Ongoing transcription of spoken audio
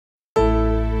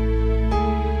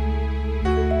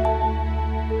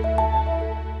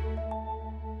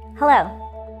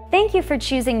Hello. Thank you for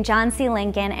choosing John C.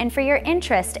 Lincoln and for your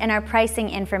interest in our pricing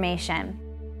information.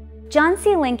 John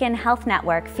C. Lincoln Health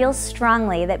Network feels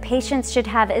strongly that patients should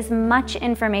have as much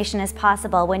information as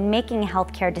possible when making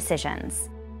healthcare decisions.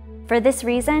 For this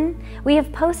reason, we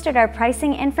have posted our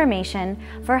pricing information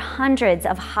for hundreds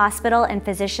of hospital and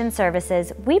physician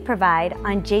services we provide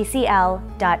on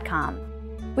jcl.com.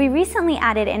 We recently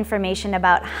added information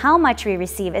about how much we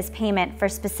receive as payment for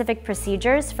specific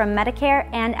procedures from Medicare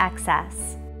and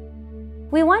Excess.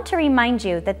 We want to remind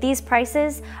you that these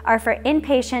prices are for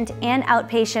inpatient and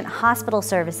outpatient hospital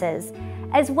services,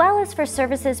 as well as for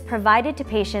services provided to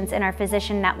patients in our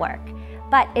physician network,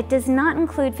 but it does not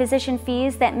include physician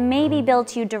fees that may be billed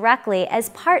to you directly as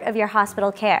part of your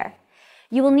hospital care.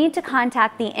 You will need to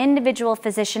contact the individual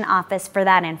physician office for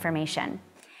that information.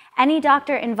 Any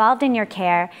doctor involved in your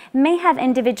care may have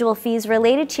individual fees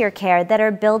related to your care that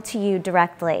are billed to you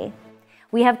directly.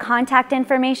 We have contact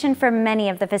information for many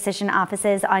of the physician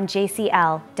offices on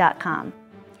jcl.com.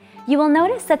 You will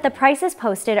notice that the prices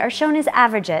posted are shown as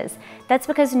averages. That's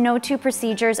because no two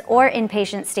procedures or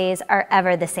inpatient stays are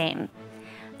ever the same.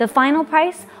 The final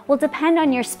price will depend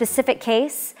on your specific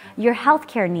case, your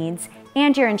healthcare needs,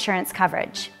 and your insurance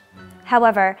coverage.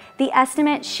 However, the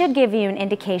estimate should give you an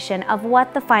indication of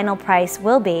what the final price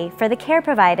will be for the care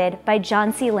provided by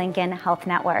John C. Lincoln Health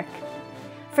Network.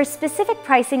 For specific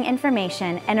pricing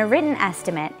information and a written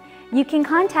estimate, you can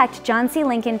contact John C.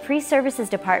 Lincoln Pre-Services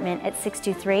Department at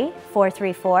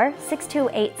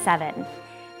 623-434-6287.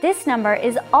 This number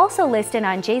is also listed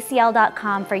on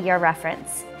jcl.com for your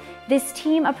reference. This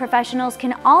team of professionals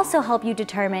can also help you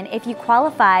determine if you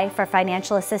qualify for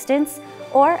financial assistance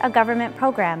or a government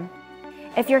program.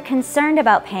 If you're concerned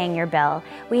about paying your bill,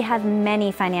 we have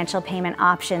many financial payment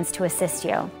options to assist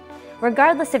you.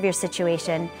 Regardless of your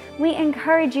situation, we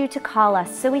encourage you to call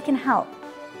us so we can help.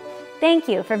 Thank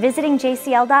you for visiting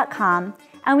jcl.com,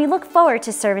 and we look forward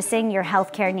to servicing your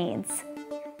healthcare needs.